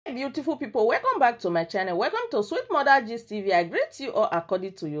Beautiful people, welcome back to my channel. Welcome to Sweet Mother Gist TV. I greet you all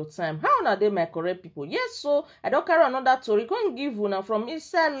according to your time. How are they, my correct people? Yes, so I don't carry another story. Can't give una from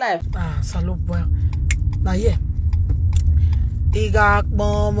inside life. Salute boy. Now yeah. Igak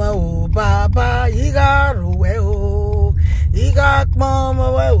mama o baba igaruwe o. Igak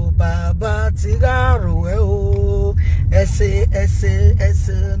mama o baba tigaruwe o. Ese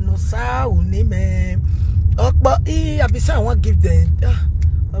no sa unime. Okba abisa I want give them.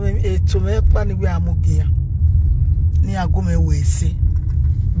 I mean, to me, pani we are mugia. Ni agome we say,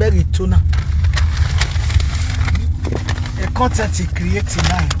 berry tuna. A content he creating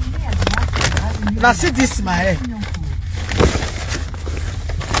now. Now see this my head.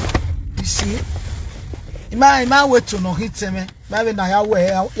 You see, my way to no hit me. Maybe na ya we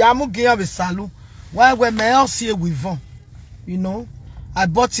ya mugia be salu. Why we may all see with Von? You know, I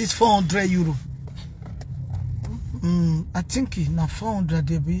bought it €400. I think it's na 400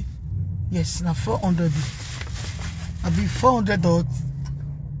 dB. Yes, na 400. I be 400 dot.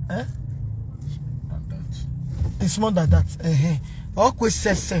 Eh? It's more than that. Always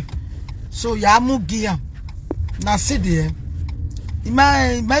say. So ya mugia. Na see there.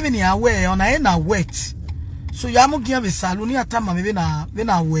 Maybe ni aware on na wet. So ya mugia be saluni atama maybe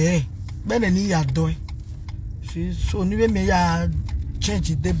na we. Bene ni ya doy. So ni me ya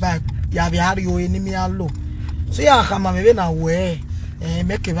change the back. Ya be hari o ni me allo. So ya kama maybe na we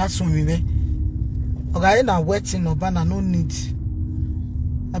make a vaso me. Okay, na wetting no bana no need.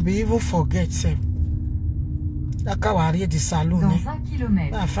 I be even forget say. La kawari di salon. Dans 20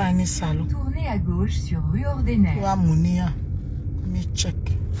 km. Ah, fine salon. Tournez à gauche sur rue Ordinaire. Wa munia. Me check.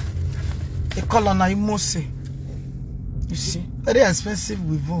 The color na imose. You see, very expensive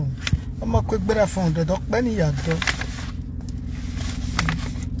with Von. I'm a quick better phone. The dog penny ya do.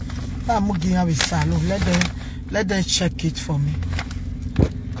 I'm gonna be salon. Let them check it for me.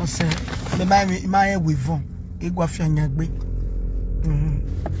 Cause my with Von. Igwafi anyagbe.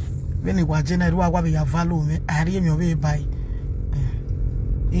 When it was general, what we have value me. I read me away by.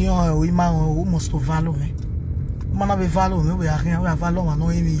 You know, we man almost to value me. Man have value me. We are value and no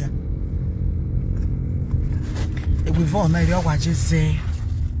area. We Von I was just say.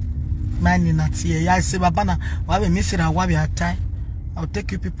 Man in that here. I say, Babana, why we miss it? Why we are tired? I'll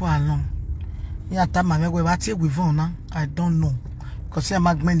take you people along. Yeah, time my way back here with Von now. I don't know. Cause I'm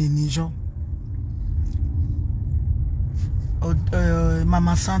magman in Niger.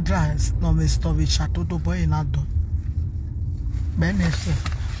 Mama Sandra no me stove chateau to boy na do. Benefit.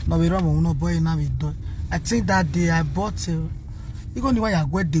 No we run no boy na we do. I think that day I bought you go the way I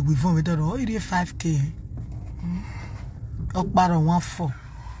got the with Von with oh it is 5K. Okbaro 14.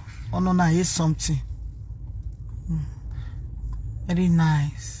 Oh no na is something. Very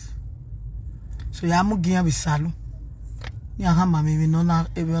nice. So ya mu gian be salu. Ya ha mama me no na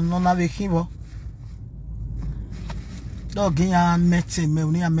be kibo. Dog ya meti me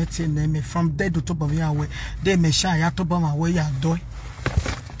uni ya meti me from there to top of me away. They me sha ya to bama away ya do.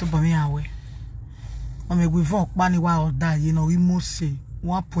 To bama me away. O me we Von pani wa order, you know, we must say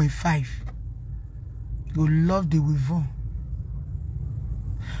 1.5. You love the we Von.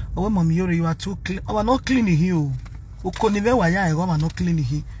 Oh mommy Iyore, you are too clean. Oh, not clean here. Ukonive wa ya ego ma no clean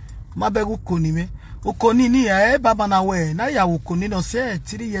here. Ma be ukonime. Ukoni ni ya baba na we. Na ya ukoni no say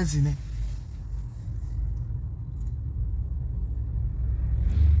 3 years in.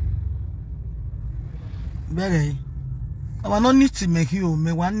 Very. I will not need to make you.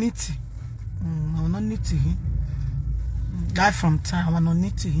 Me one need to. I will not need to. Die from time. I will not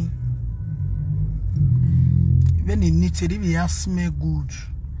need to. When you need to, it will smell good.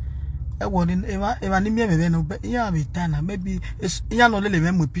 I wouldn't ever need me. No, but yeah, be done. Maybe it's yeah. No, let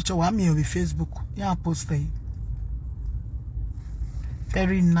me picture. What me on Facebook? Yeah, post it.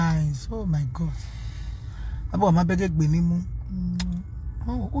 Very nice. Oh my God. About my beg benimu.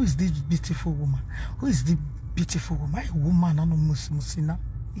 Oh, who is this beautiful woman? Who is the beautiful woman? A woman, I know musina.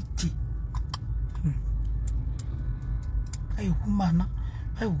 Iti. A woman,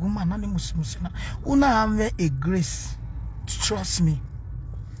 I know musina. Una have a grace. Trust me.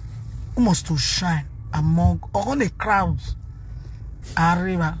 Almost to shine among all the crowds.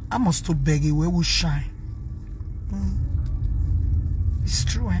 Arriba, I must to beg you where we shine. It's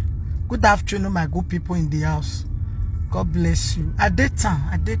true, eh? Good afternoon, my good people in the house. God bless you. I did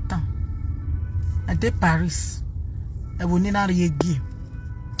Paris. I will need a year.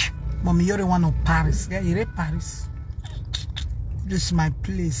 Mommy, you're the one of Paris. Yeah, you're Paris. This is my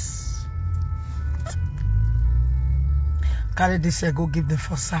place. Carry this, go give the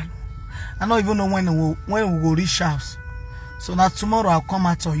first sign. I don't even know when we will reach house. So now tomorrow I'll come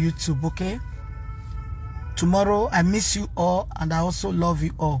out on YouTube, okay? tomorrow. I miss you all, and I also love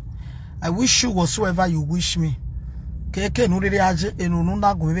you all. I wish you whatsoever you wish me. Keke nuriri aje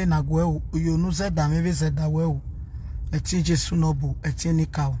enununa gwebe na gwe uyonuze da mebe zeda we eti Jesu nobu eti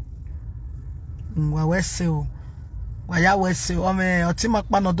nikao wa wese o wa ya wese o me oti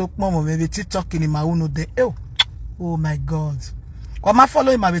makpa no do pon mebe TikTok ni ma unu de oh my God kwa ma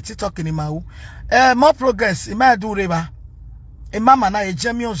follow ma be TikTok ni ma u more progress ima do reba e mama na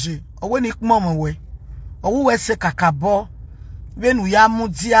ejemi oje owe ni pon we owu wese kakabo benu ya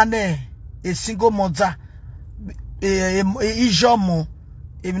mudia ne a single mother ijomo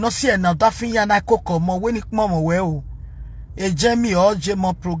emi no see na dafin ya na kokomo we ni momo we o ejemi oje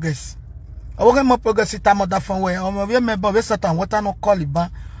more progress owo more progress ita mo dafan we o mo be me bo be satan water no call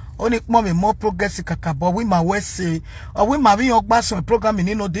iba oni momo more progress kakabo we ma we say o we ma bi yon gba so program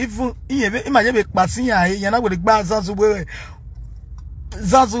ni no dey even iye imaje be pasin ya yan na we gba zazu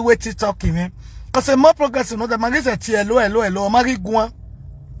we TikTok me cause more progress no the magazine ti elo mari guan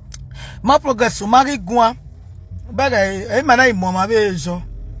more progress mari guan bẹ́ẹ̀ ẹ mana imo ma be jo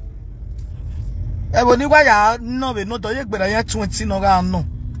e bo ni wa ya no be no do ye gbera yan 20 no ga no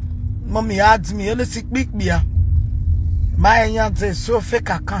mommy add me ele si pipia my yan say so fake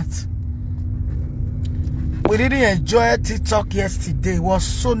account. We didn't enjoy TikTok yesterday. It was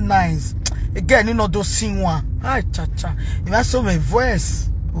so nice. Again, you know those sing one. Hi cha cha. You have so my voice.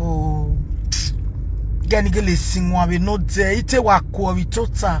 Oh, again you get sing one. We know there. Ite wako we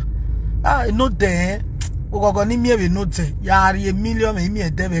total. You know there. We no de yari a million me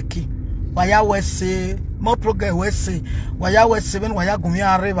debeki waya we say more progress we say waya we say when waya gumi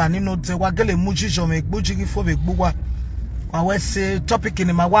areba ni no de wagele mujijo me gbujigi fo be gbugwa wa we say topic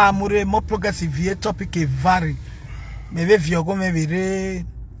ni ma wa amure more progress vie topic e vary maybe viogo maybe re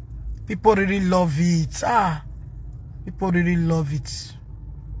people really love it people really love it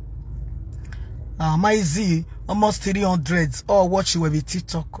my Z almost 300 or watch you will be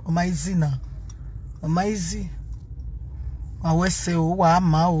TikTok my Z now. Amazing. I was say, oh,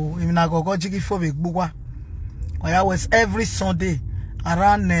 wow, even I go jiggy for big bugwa. I was every Sunday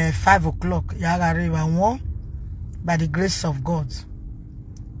around 5 o'clock. Yaga river one by the grace of God.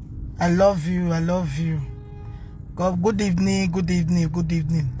 I love you. I love you. God, good evening. Good evening. Good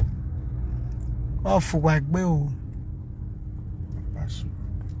evening. Oh, for what?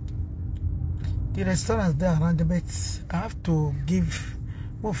 The restaurants there around the bed. I have to give.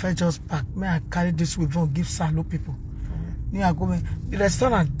 If I just pack, may I carry this with one give salo people. I go the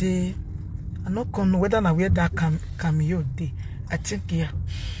restaurant day. I'm not gonna know whether I wear that cameo day. I think yeah.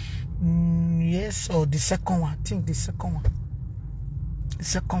 Yes, or the second one. I think the second one. The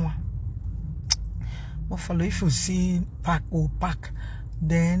second one. But follow if you see pack or pack,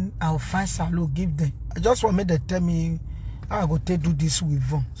 then I'll find salo give them. I just want me to tell me how I go to do this with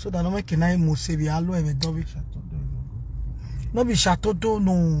them, so that no make I must say we allow a double. No be Chateau d'eau,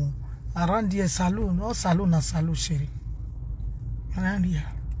 no. Around here, saloon. No saloon, na saloon, chérie. Around here.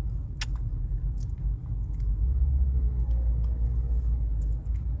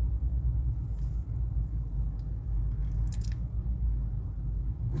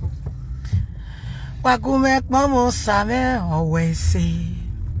 Wagumek mamo same, always say,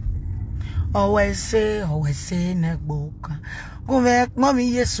 nekboka. Gumek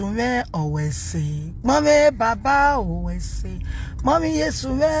mommy yesu me, always say, mommy baba, always say, mommy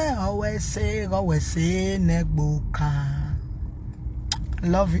yesu me, always say, nekboka.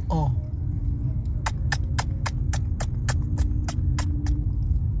 Love you all.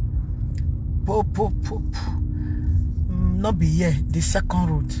 Pop. Not be here, the second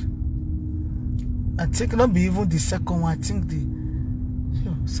road. I think not be even the second one. I think the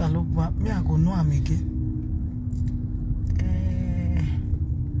Saloba. Me I go know am again.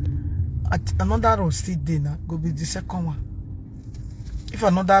 Another road still there now. Go be the second one. If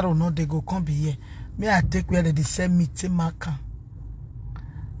another road not they go come be here. Me I take where they send me to marker.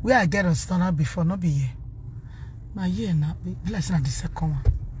 Where I get a stunner before not be here. Now here now. Let's not the second one.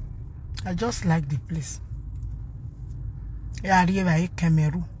 I just like the place. I arrive at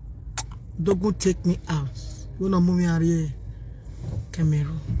Cameroon. Don't take me out. You know, mommy arrive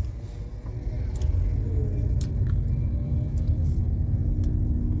Cameroon.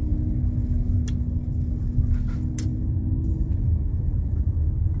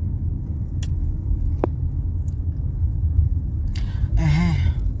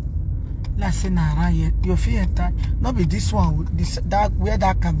 Let's say now here. You feel that? Not be this one. This that where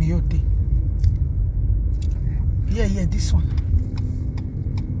that cameo day. Yeah, this one.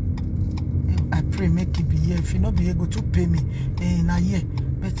 I pray make it be here. If you not be able to pay me, now here.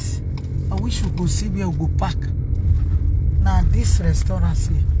 But I wish we go see where we go park. Now this restaurant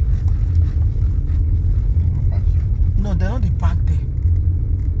here. No, they're not the park there.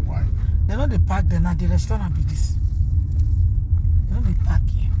 Why? They're not the park there. Now the restaurant be this. They're not the park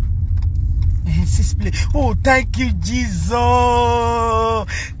here. Oh, thank you, Jesus.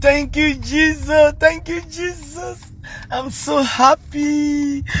 Thank you, Jesus. Thank you, Jesus. I'm so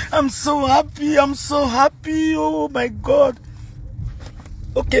happy. I'm so happy. I'm so happy. Oh, my God.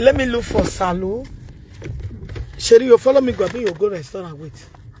 Okay, let me look for Salo. Sherry, you follow me. Go go restaurant. Wait.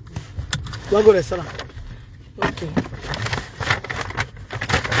 Go restaurant. Okay.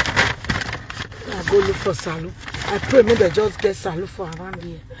 I'll go look for Salo. I pray maybe I just get Salo for around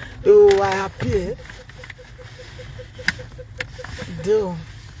here. Oh, I happy. Do.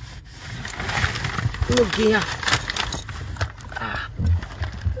 Look here.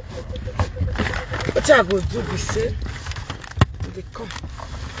 What I go do be say? They come.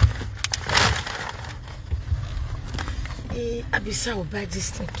 Abisa will buy this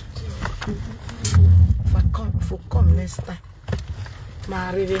thing. If I come next time.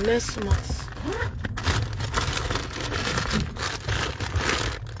 Marry the next month.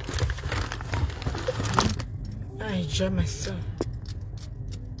 I enjoy myself.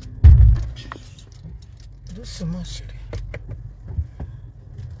 Do so much.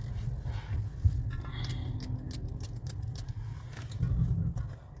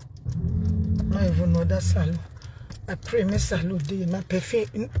 Not even know that Salo. I pray my Salo day. My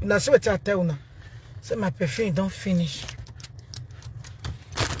perfume. That's what I tell you. Say my perfume don't finish.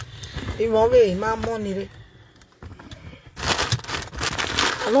 It won't wait. My money.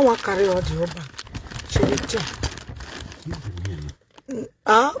 I don't want to carry all the over.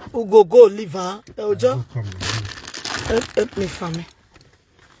 Ah, who go live, huh? Eljo? Help me, family.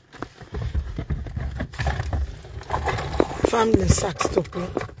 Family sacks to play.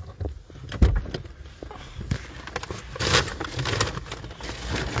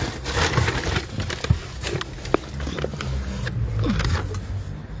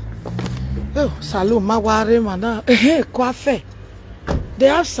 Oh, Salo, Maware, mana. Eh, Kwafe. They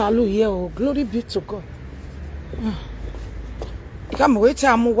have Salo here. Oh, glory be to God. Come wait till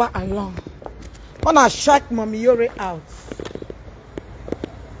I move along. Wanna shake Mommy Iyore out.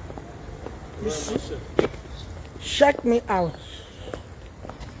 You see? Shake me out.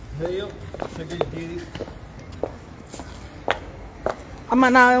 I'm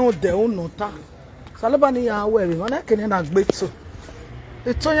an eye on the own nota. Salabani are wearing when I can not bet so.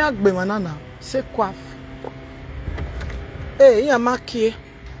 The Tonya Bemanana, say quaff. Hey, you're Maki.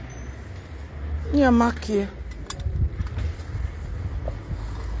 You're Maki.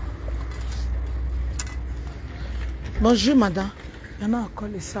 Bonjour madame. Il y en a encore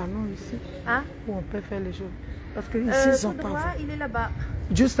les salons ici. Hein? Où on peut faire les choses. Parce que ici ils sont tout pas. droit, il est là-bas.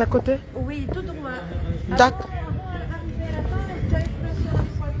 Juste à côté? Oui, tout droit. D'accord.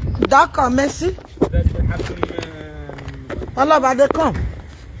 D'accord, merci. Allah ba they come.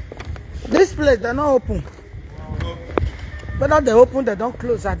 This place they're not open. Whether they open, they don't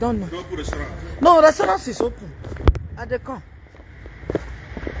close, I don't know. No, restaurant is open. And they come.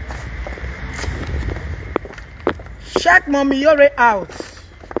 Check Mommy Iyore out.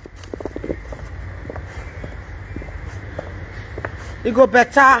 It go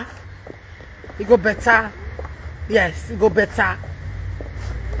better. It go better. Yes, it go better.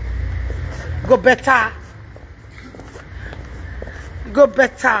 Go better. Go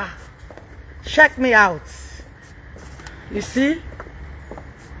better. Check me out. You see?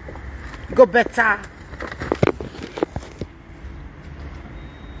 Go better.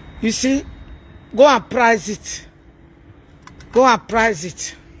 You see? Go and price it. Go and price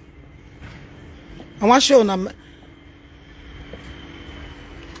it. I want to show them.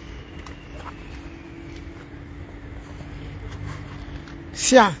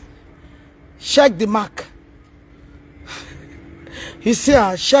 See, check the mark. You see,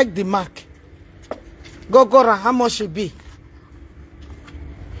 check the mark. Go, how much it be?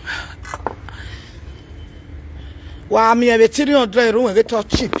 Well, I mean, I'm 300 room and get all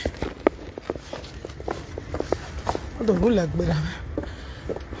cheap. I don't like better.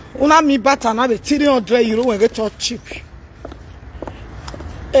 Una mi bata na be 300 euro and get all cheap.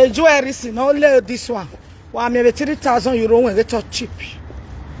 A jewelry sin only this one. Well, I mean, 3,000 euro and get all cheap.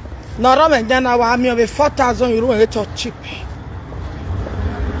 No, and then I mean, 4,000 euro and get all cheap.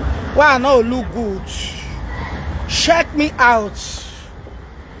 Why no look good? Check me out.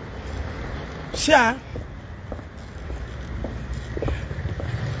 See,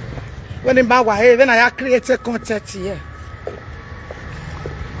 when in Bawa, when I create content here,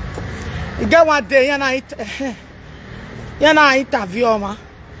 you get one day, you're not interview, man.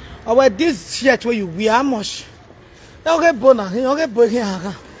 Or with this shirt where you wear, how much? You get bona, you get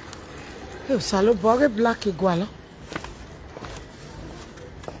bona. You salo, you black igual.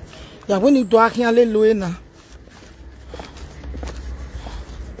 Ya when you do rien le louer na.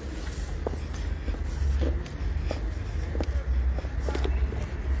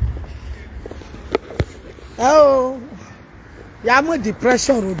 Oh, ya mo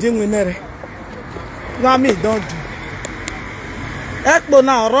depression ro di winere. No me don't do. Ekpo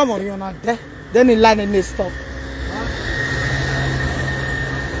na oro mo yo na de. Then the line and stop.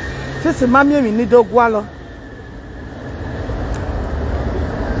 Sisi mami mi ni dogwa lo.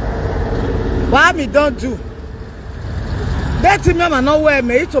 Why me don't do? That me man no wear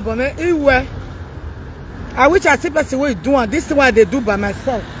me it obo me iwe. I wish I see person wey do and this is what I do by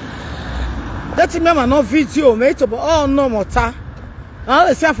myself. That me man no video me it obo oh no mota.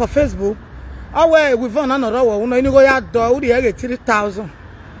 I see for Facebook. I wear with on another one no go ya do we dey 3,000.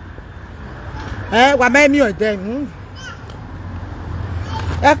 Wa buy me or them.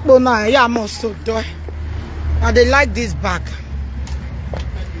 Ekpo na ya must do. And they like this bag.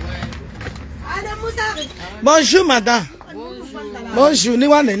 Bonjour, madame. Bonjour. Ni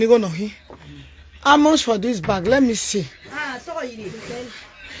one ni go no here. How much for this bag? Let me see.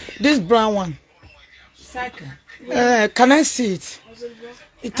 This brown one. Can I see it?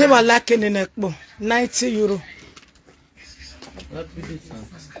 It was like in Ekpo. 90 euro.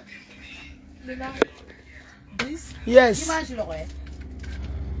 This? Yes.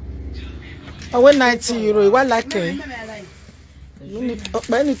 I went 90 euro. It was like a.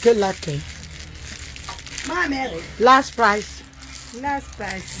 Last price. Last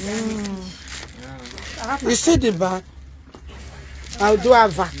price. You see the bag? I'll do a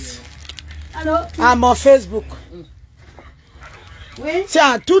VAT. Hello? I'm on Facebook. Wait. See,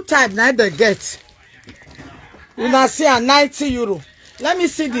 2 times now they get. You now see a 90 euro. Let me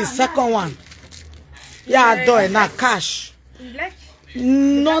see the second one. Yeah, I do it now cash. Black?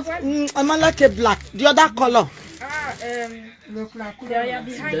 Not, I'm not like a black. The other color.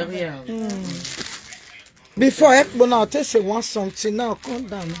 Derrière. Before Ekbo now, I say want something now. Come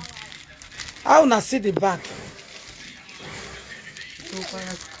down. I wanna see the back.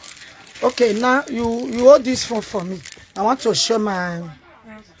 Okay, now you hold this phone for me. I want to show my. Oh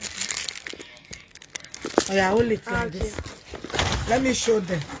yeah, hold it like this. Let me show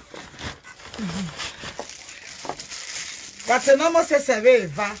them. But the number says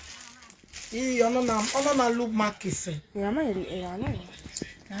va. On a look market.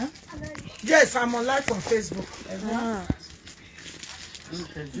 Yes, I'm on live on Facebook.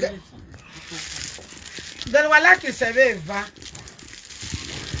 Then voilà que ça va.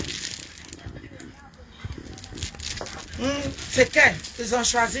 C'est quel? Ils ont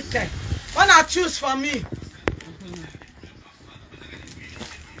choisi quel? On a choose for me.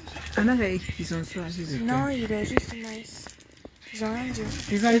 Ils ont choisi. Non, il est juste nice. Ils ont rien dit.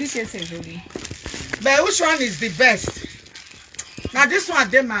 Ils ont dit que c'est joli. But which one is the best? Now this one,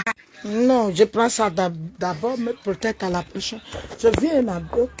 they my. Non, je prends ça d'abord, mais peut-être à la prochaine. Je viens là,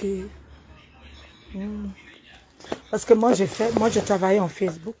 ok. Parce que moi, je travaille en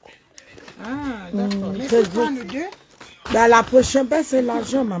Facebook. Ah, d'accord. Mais Facebook. pourquoi nous deux? Dans la prochaine, ben, c'est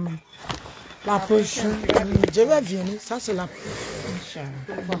l'argent, maman. La prochaine. Je vais venir, ça c'est la prochaine.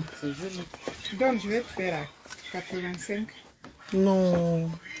 C'est joli. Donc, je vais te faire à 85.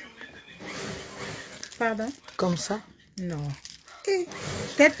 Non, Pardon? comme ça. Non. Et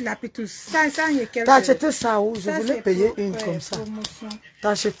peut-être la petite. Ça, il y a quelques. T'as acheté ça où? Je Ça, voulais c'est payer pour- une ouais, comme ça. promotion. T'as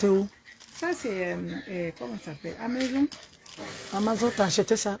acheté où? Ça, c'est. Comment ça s'appelle? Amazon. Amazon, t'as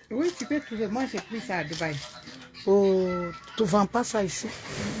acheté ça? Oui, tu peux trouver. Moi, j'ai pris ça à Dubaï. Oh, tu vends pas ça ici?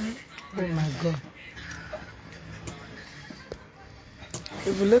 Oh my God.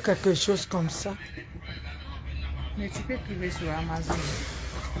 Je voulais quelque chose comme ça. Mais tu peux trouver sur Amazon.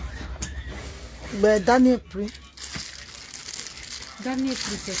 Ben, dernier prix. Dernier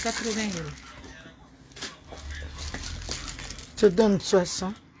prix, c'est 80 euros. Je donne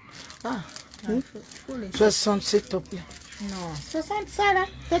 60. Ah, Pour les- 60 s'il te plaît. Non, 60 ça là,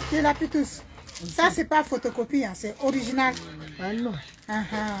 peut-être que la petite. Ça, c'est pas photocopie, hein, c'est original. Ah non. Ah,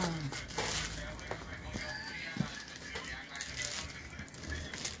 ah.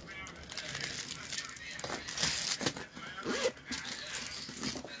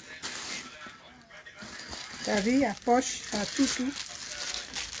 T'as vu, à poche, à tout.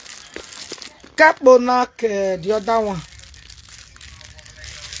 Caponac, the other one.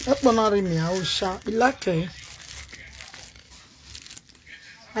 Caponac, me, I will shout. You like it?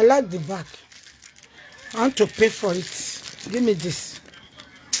 I like the back. I want to pay for it. Give me this.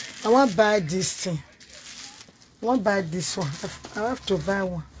 I want to buy this thing. I want to buy this one. I have to buy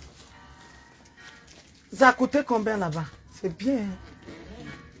one. Ça a coûté combien là-bas? C'est bien.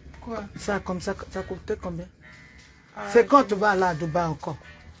 Quoi? Ça, comme ça, ça a coûté combien? C'est quand tu vas là à Dubaï encore?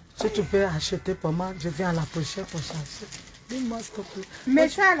 Si tu peux acheter pour moi, je viens à la prochaine pour chercher. Dis-moi s'il te plaît. Mais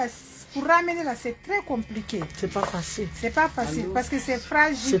ça, là, pour ramener là, c'est très compliqué. C'est pas facile. C'est pas facile parce que c'est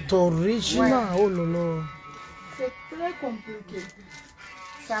fragile. C'est original. Ouais. Oh lolo. C'est très compliqué.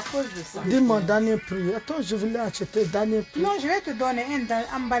 C'est à cause de ça. Dis-moi dernier prix. Attends, je voulais acheter dernier prix. Non, je vais te donner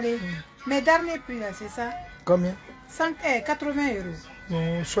un emballé. Mais dernier prix là, c'est ça. Combien? 80 €.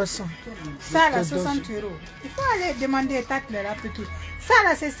 Non, 60. Ça là, 60 €. Il faut aller demander tac là pour tout. Ça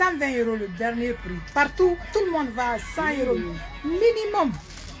là, c'est 120 € le dernier prix. Partout, tout le monde va à 100 € minimum.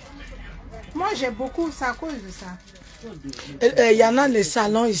 Moi, j'ai beaucoup, c'est à cause de ça. Il y en a les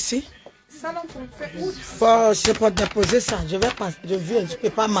salons ici. Salon pour faire où? Je peux déposer ça. Je vais pas, je viens, je peux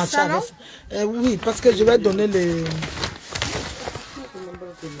pas marcher avec ça. Oui, parce que je vais donner les.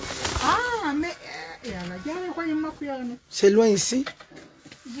 Ah, mais C'est loin ici.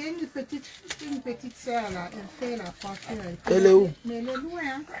 J'ai une petite sœur là, elle fait la coiffure. Elle est où? Mais elle est loin,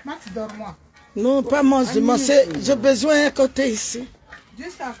 hein. Max, dors-moi. Non, pas moi, j'ai besoin d'un côté ici.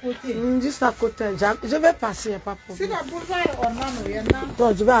 Juste à côté. Juste à côté. Je vais passer, il n'y a pas de problème. Si la boulevard il y en a.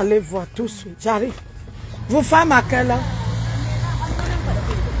 Donc, je vais aller voir tout de suite. J'arrive. Vous femme à quelle heure?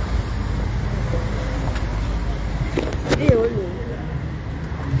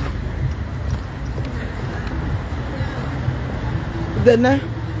 Demain,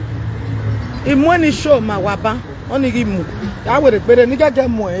 il m'a dit chaud, ma waba. On est mou. Ya were pere ni gaga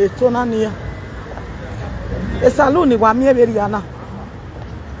mo e to na ni ya. E salon ni wa mi e beri yana.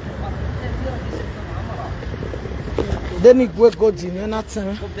 Then it go di ni na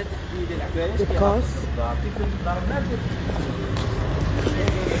tin. Because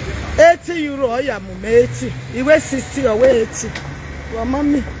 80 euro ya mu me 80. Iwe 60 or we 80. Wa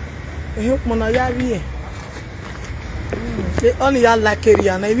mami. E ho mo na ya wi e. Only ya like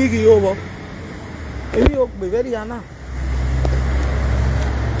area na ibi gi owo. Ebi o gbe beri yana.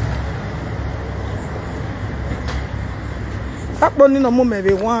 Akpo ni no mo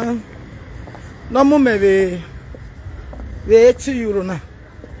mebe 1. No mo mebe 80 euro na.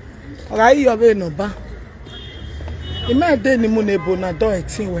 Ora iyo be no ba. Ime de ni mo nebo na do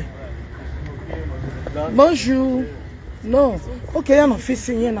 18 we. Bonjour. Non. Okay, ya no fit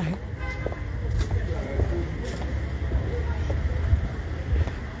sin na.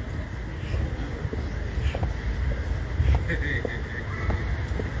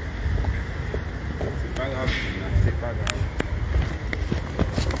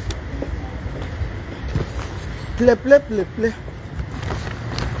 Play.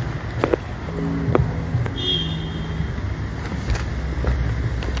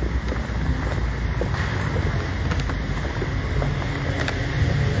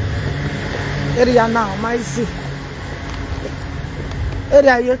 Area now, my see.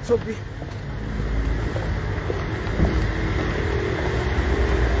 Area yet to be.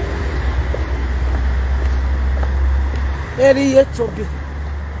 Area yet to be.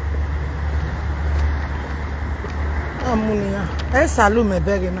 Amunia. E salon me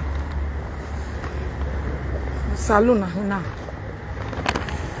bege na. Salon na hina.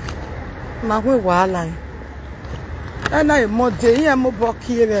 Na we wahala. E na e mo de yen mo bo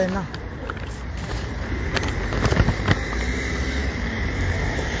kire na.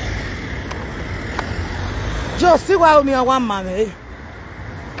 Jo si wa omi awa ma me.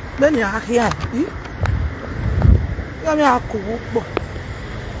 Be ni ahia. Ya mi akuwo po.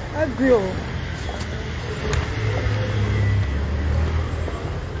 E gbe o.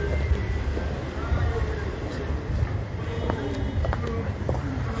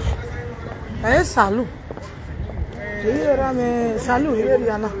 Salut. Era me salut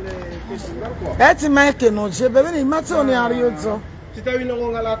Iriana. Eti mai che non c'è bene in mazzoni a Riozzo. Ci stavi in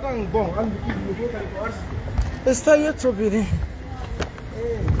una la tan bon, E sto io troppi.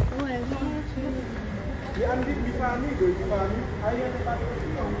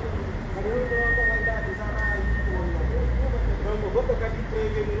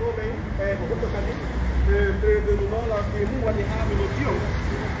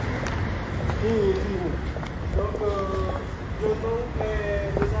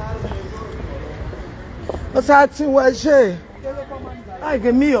 O sa ti wa se. Ai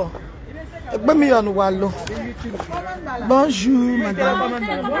che mio. Egbe mi onu wa lo. Bonjour madame.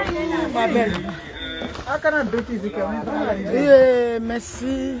 Ma belle. How can I do this?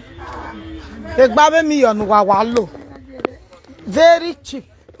 Merci. Egbe mi onu wa lo. Very cheap.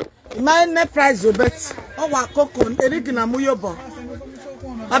 My net price o bet. O wa koko erigi na mu yobo.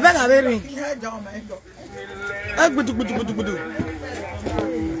 Abega beri. Agbudu.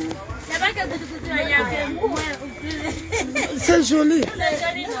 C'est joli.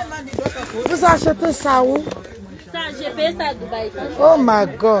 Vous achetez ça où? Ça, j'ai fait ça à Dubaï. Oh my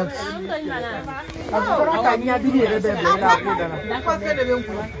God.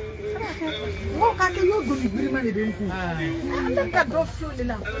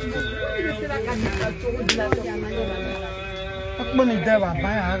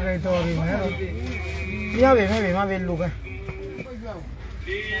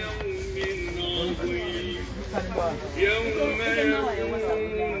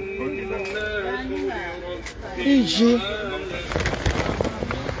 Iyore.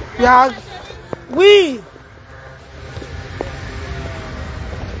 Yeah. Oui.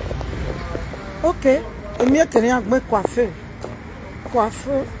 Ok. Et mieux que rien, me coiffer.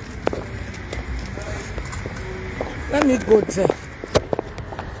 Coiffeur. Let me go there.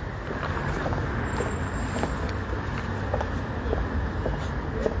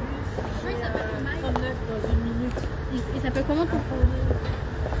 Il s'appelle comment ton produit?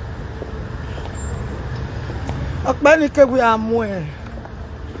 Okbani ke we amwe.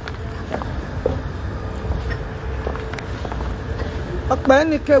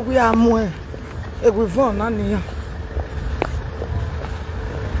 Okbani ke we amwe. E we von na ni.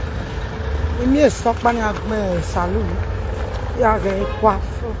 Imi esokpani agbe salu. Ya re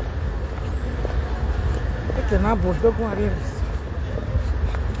kwafo. E ke na bo dogun ari.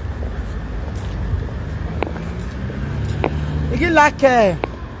 Igi like a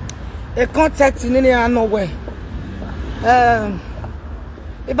contact in any nowhere.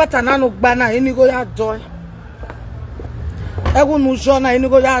 Ibata na no gba na eni go ya joy. Ewu nu jo na eni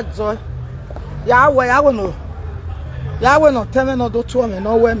go ya joy. Ya we no teme no do to me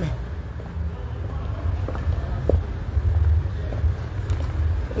no we me.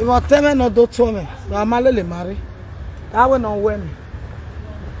 If I teme no do to me, na malele mari. Ya we no we me.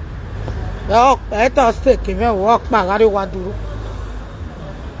 Ya eta stake me work pa gari wa duro.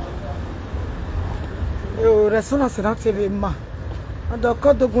 Yo resona sera TV ma. Ado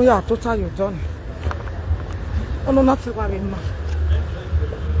ko dogun ya to ta yo don. Ono na ti wa be ma.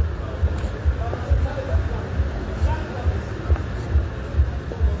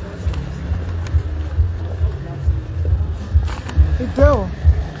 Ideo.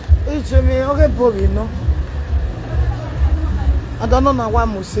 Ije mi oge bobi no. Ado no na wa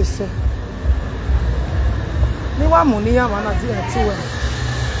mu sese. Ni wa mu ni ya ma na ti e ti we.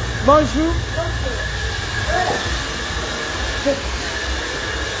 Bonjour.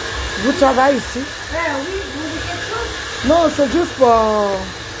 Vous travaillez ici? Oui, vous voulez quelque chose? Non, c'est juste pour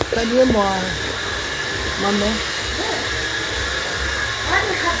payer moi, ma mère.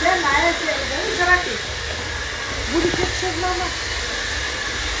 Vous voulez quelque chose, maman?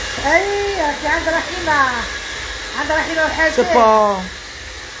 C'est pour...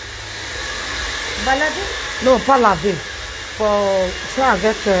 بلدي؟ Non, pas laver. Pour faire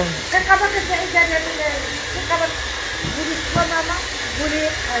avec... Vous voulez quoi, maman? Vous voulez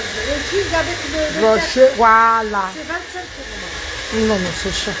le cheese avec le Brochet, voilà. C'est 25 pour moi. Non, non,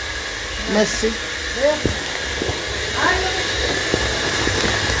 c'est cher. Merci.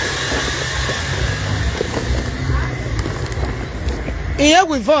 Here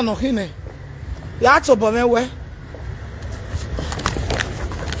we go no hine. Ya to bo me we.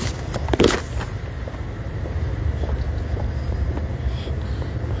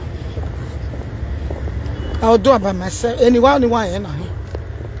 I'll do it by myself. Anyone here now.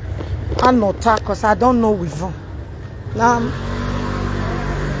 I'm not tired because I don't know with them. Now,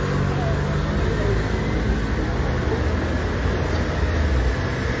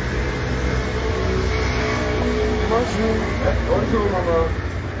 Bonjour, maman.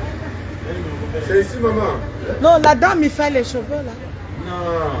 C'est ici, maman. non, la dame, il fait les cheveux là.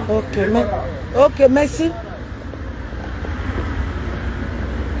 Non. Ok, ok, merci.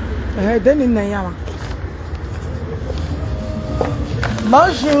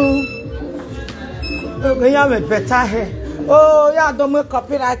 Bonjour. You have better hair. Oh, yeah, don't make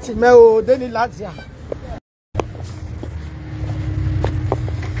copyright me. Oh, Denny Ladia.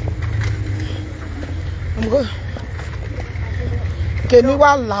 I'm good. Can you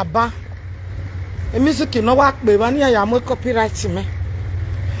walk laba? A music in no work, baby. I am with copyright me.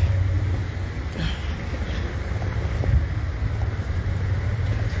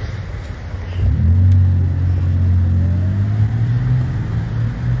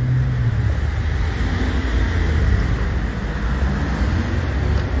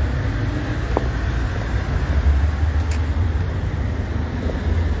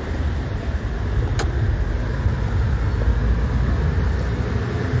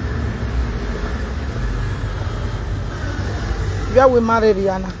 Where we married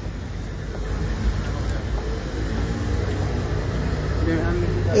Rihanna?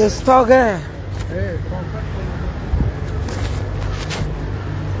 It's Toge.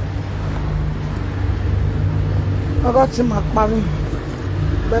 Agora ma paru.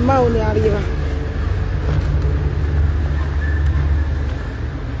 Ben ma on arriva.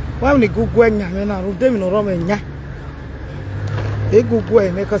 Wa ni gugu enya me na ru de mi no ro me nya. E gugu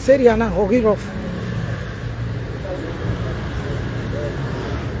e me ka seria na ho girof.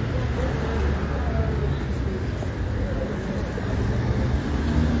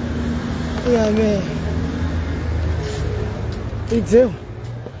 Yeah, me. It's eu.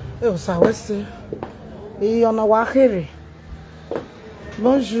 Eu sabe se. E on a wahiri.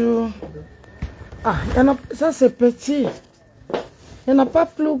 Bonjour. Ah, ça c'est petit. Il n'y en a pas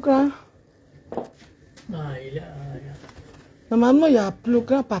plus grand. Non, Normalement, il y a plus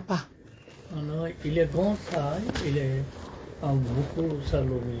grand, papa. non, il est grand ça, il est en beaucoup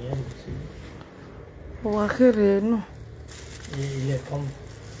salomien aussi. Wahiri, non. Et il est comme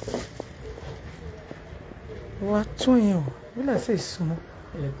Watuyo. Il a fait ça.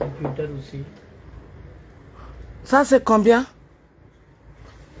 il est computer aussi. Ça, c'est combien?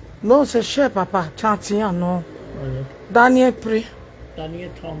 Non, c'est cher, papa. 31, non. Voilà. Dernier prix.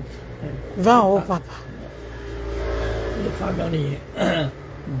 Dernier 30. 20 euros, papa. Il est pas gagné.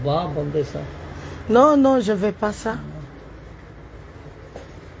 Va vendre ça. Non, non, je ne veux pas ça.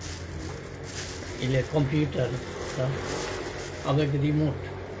 Il est computer, ça, avec remote.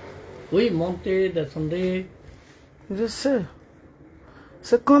 Oui, montez, descendez. Je sais.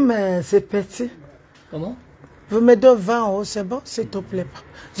 C'est comme c'est petit. Comment? Vous me donnez 20 euros, c'est bon, s'il te plaît.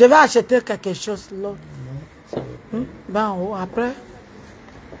 Je vais acheter quelque chose là. 20 euros après.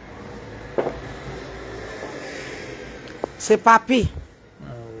 C'est papi. Ah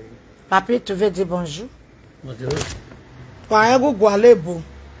oui. Papi, tu veux dire bonjour? Bonjour. Waegu Gwalebo.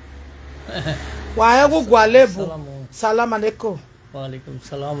 Waegu Gwalebo. Salam. Salam alaikum. Wa alaikum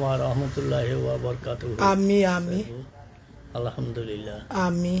salam wa rahmatullahi wa barakatuh. Ami, ami. Alhamdulillah.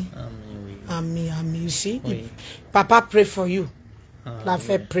 Ami. Amen, oui. Ami, ami. You see? Oui. Papa pray for you. Ah, L'a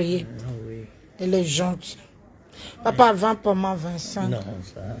fait prier. ah oui. Elle est gentille. Papa vend pour moi 25. Non,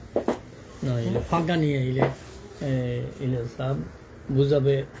 ça. Non, il est pas gagné. Il est ça. Vous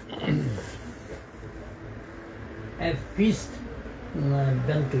avez un fils,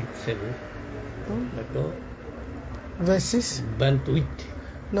 28, c'est vous. D'accord? 26? 28.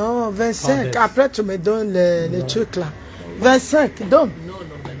 Non, 25. Ah, Après, tu me donnes les trucs là. 25, donne. Non,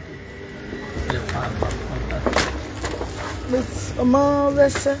 28. Il est pas. Comment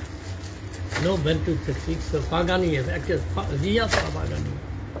 25? Non, 28, c'est fixe. Pas gagné. Rien, ça va gagner.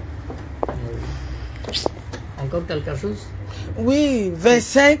 Encore quelque chose? Oui,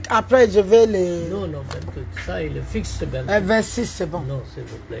 25. Après, je vais les. Non, 28. Ça, il est fixe, c'est 28. 26, c'est bon. Non, s'il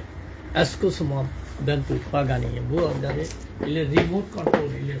vous plaît. Excuse-moi, 28, pas gagné. Vous regardez, il est remote control,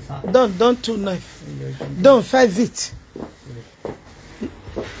 il est ça. Donne tout neuf. Donne, fais vite.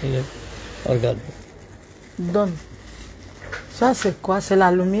 Il est, regardez. Donne. Ça, c'est quoi? C'est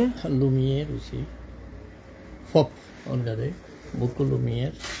la lumière? Lumière aussi. Fop, regardez. Beaucoup de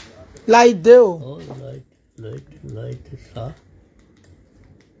lumière. La idéo. Oh, light, ça.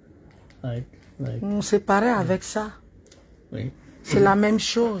 Light. C'est pareil avec ça. Oui. C'est la même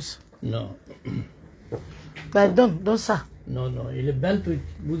chose. Non. Ben, donne ça. Non, il est 28.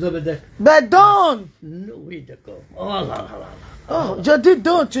 Vous avez des... Ben, donne! Non, oui, d'accord. Oh là là là. Oh, je dis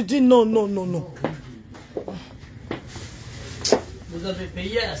donne, tu dis non. Vous avez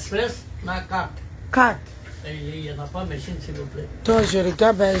payé Express, ma carte. 4. Et il n'y en a pas machine, s'il vous plaît. Toi, je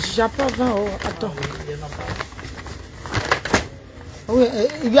regarde, ben, j'apprends 20 euros. Attends. Oui, il n'y en a pas. Oui,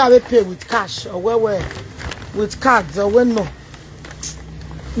 il y avait pay with cash. Ouais. With cards, ouais, non.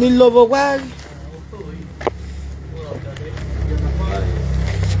 Ni lobo, ouais. Oui. Vous regardez, il n'y en a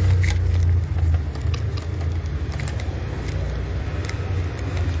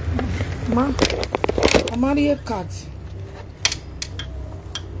pas. Ma, marié card.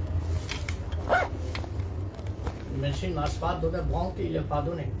 La machine marche pas, donc banque, il n'est pas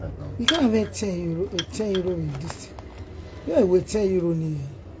donné. Il y avait 10 euros. 10 euros, il dit. Il y avait 10 euros.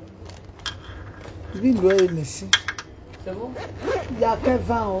 Il doit y laisser. C'est bon? Il y a que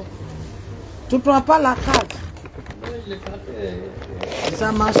 20 euros. Tu ne prends pas la carte. Oui, les cartes.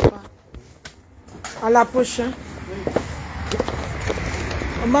 Ça ne marche pas. À la prochaine.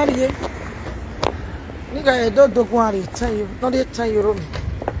 Marié. Il y a d'autres points. 10 euros. Non, les 10 euros.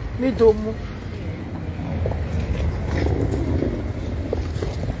 Ni deux mots.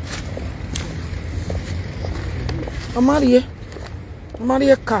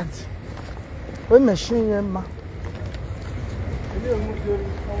 Marié carte. Oui, mais je suis un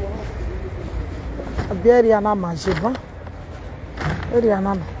bien, il y en a mangé, bon. Il y en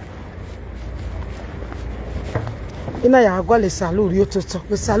a. Il y a quoi les salauds,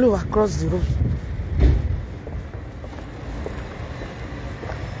 le salon across the road.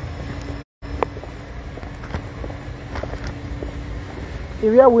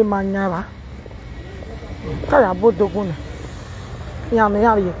 Iyore we manyara. Kaya bodoguna.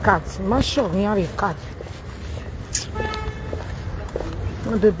 Yari card. Ma sure yari card.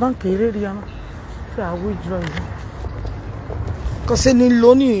 The bank area. I withdraw. Cause ni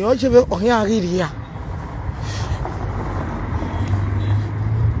loni o je be oyan riri ya.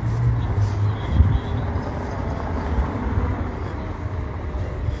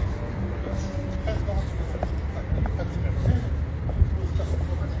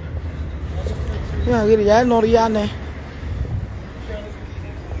 Ya riri ya no ria ne.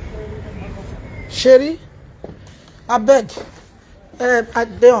 Sherry, I beg. I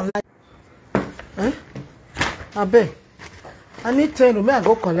dey online. I beg. I need 10 roues. I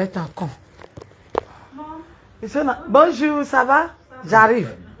go collect and come. He said, bonjour, ça va?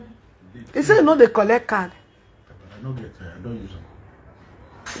 J'arrive. He said, no, they collect card. I don't get I don't use them.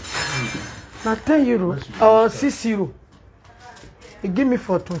 Now 10 euro or 6 euro. He give me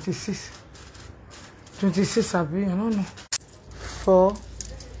for 26. 26, I don't know. For.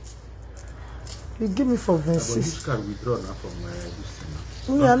 He give me for 26. This card withdraw now from this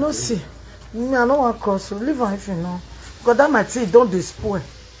thing. Me, I don't see. Me, I don't want to cost. So leave her if you know. Because that my tea don't spoil.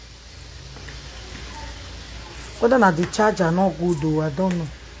 Whether not the charger not good though, I don't know.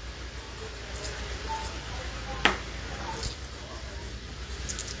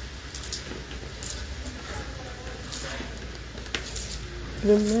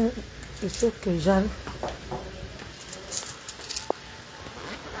 It's okay, Jean.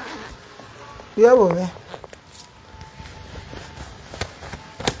 Yeah, woman.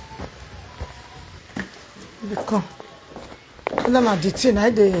 Come. Let me detain. I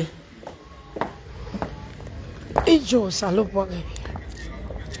de. Iyore salopo baby.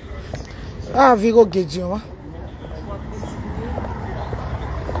 Ah, Vigo Gedio, wa.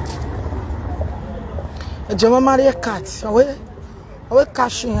 Ejema Maria card. Awe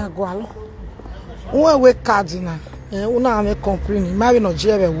cash in agwalo. Unwe we card na. Una ame complain. Maybe no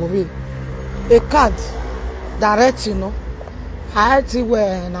jebe wo. A card direct, you know. I had to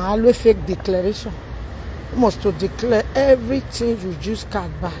wear an always fake declaration. You must to declare everything you use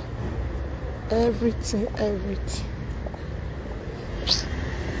card buy. Everything.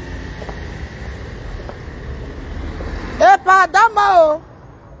 Hey, Padamo!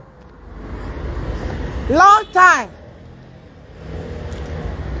 Long time.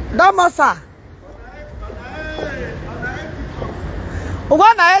 Damosa.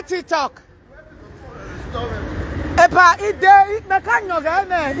 When I TikTok. Epa ide meka nyoga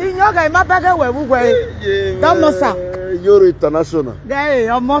na inyoga imabage wewu gwe Damosa Iyore international dey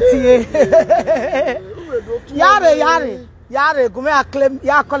omotie yare gume acclaim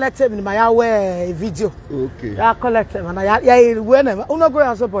ya collect me my we video okay ya collect me na ya we na uno go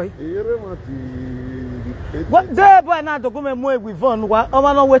ya so boy Iyore mati what dey boy na dogume mo egwivon wa o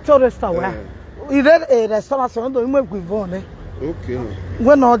ma no we tourist wa ire a restaurant so do mo egwivon okay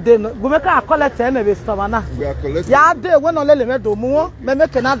when all day go make a collect na be store na we are collecting ya dey when all le me do mu me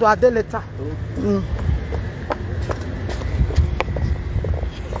make na do ade later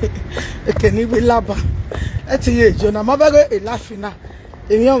ekeni bi laba eti ye jo na mabege e lafina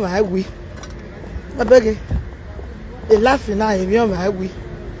emi o ma wi mabege e lafina emi o ma wi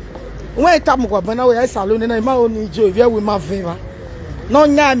when tam kwa bana we salon na ma oni jo evia we ma viva no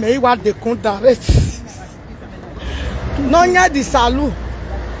nya me wa de kun direct no nya di salon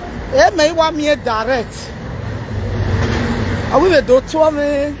e me wa mi direct awi be do to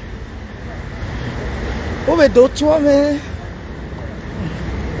me o be do to me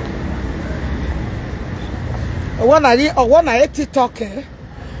when I TikTok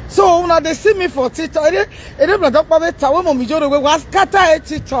so now they see me for TikTok it don't talk about it when mommy Iyore we was scatter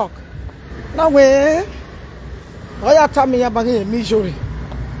TikTok now we oh ya tell me ya bangi me Iyore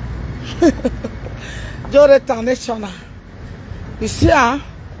Iyore international you see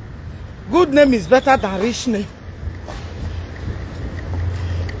good name is better than rich name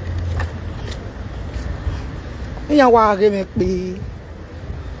iya wa ge me pe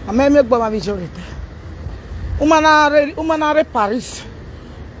ameme gbo ma bi Iyore Umanare Paris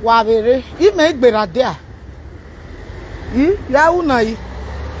wa bere ime igbera dia ya una yi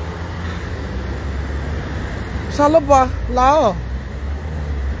saloba lao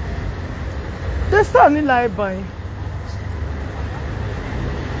de sta ni la eban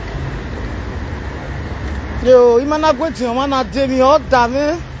yo imana gweti o mana de mi o da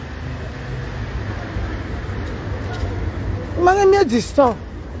me imana mi di store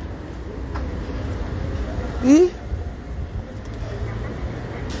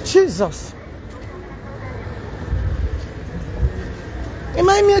Jesus. Am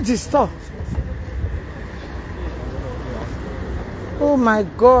I near this store? Oh my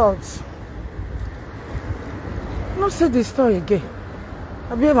God. No say the story again.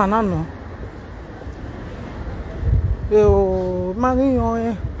 I be ever no. Yo, Marie,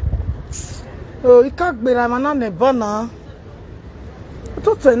 oh, you can't be like man ne bona.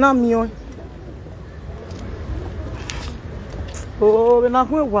 Tout est na mi. Oh, na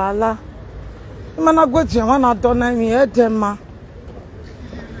kwe wala. Mana go je wana dona mi edema.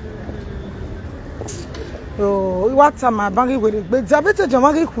 Yo, what time my bangi with it? But Zabete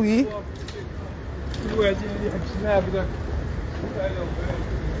Jamagi Kui.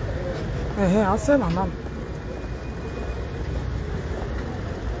 I'll say my mom.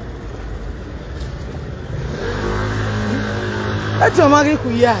 That's Jamagi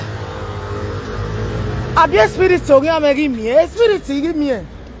Kui. I be a spirit to give me, a spirit to give me.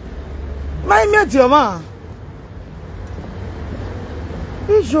 My mate, your man.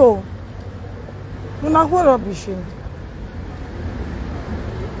 Ijo. Una what rubbish.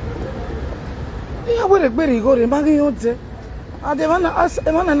 Yeah, what a berry go in Maggie Yote. I demand us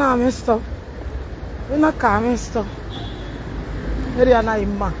a man and I missed up. We're not coming stop. Very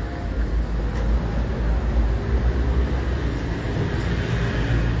anima.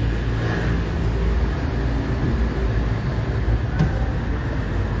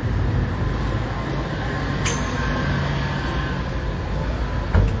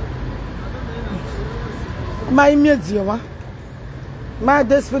 My media, my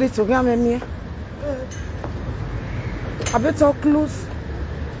desperate to get me. I better close.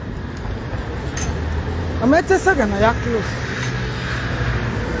 I met a second, I close.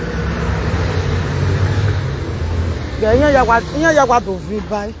 Yeah, what do we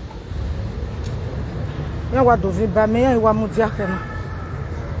buy? Yeah, what do we buy? Me, I want Mudiakena.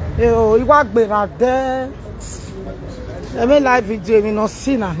 You walk better there. I mean, live video, you know,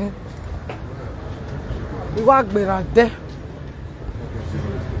 see now. You walk better there.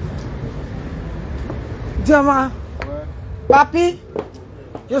 Dis-moi, papi,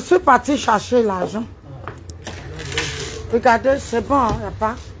 je suis parti chercher l'argent. Regardez, c'est bon, il n'y a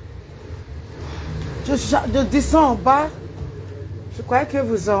pas. Je descends en bas. Je croyais que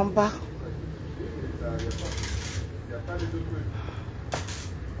vous êtes en bas.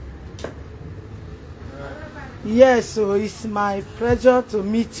 Yes, so it's my pleasure to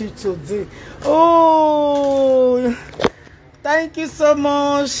meet you today. Oh, thank you so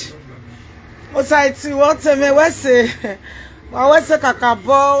much. What's I see? What's me? What's it? What's it?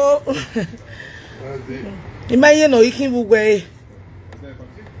 Kakabo. Imagine no ikin bugwe.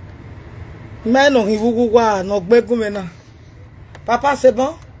 Imagine no bugwa no begumena. Papa, c'est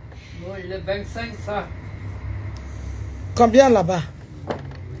bon? Non, il est 25 ça. Combien là-bas?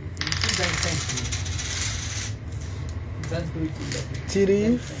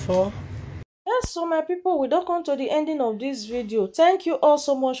 3, 4. Yes, so my people, we don't come to the ending of this video. Thank you all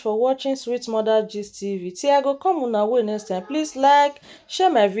so much for watching Sweet Mother Gist TV. Till I go come on our way next time. Please like, share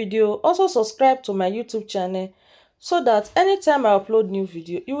my video, also subscribe to my YouTube channel so that anytime I upload new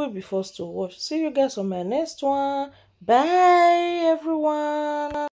video, you will be first to watch. See you guys on my next one. Bye everyone.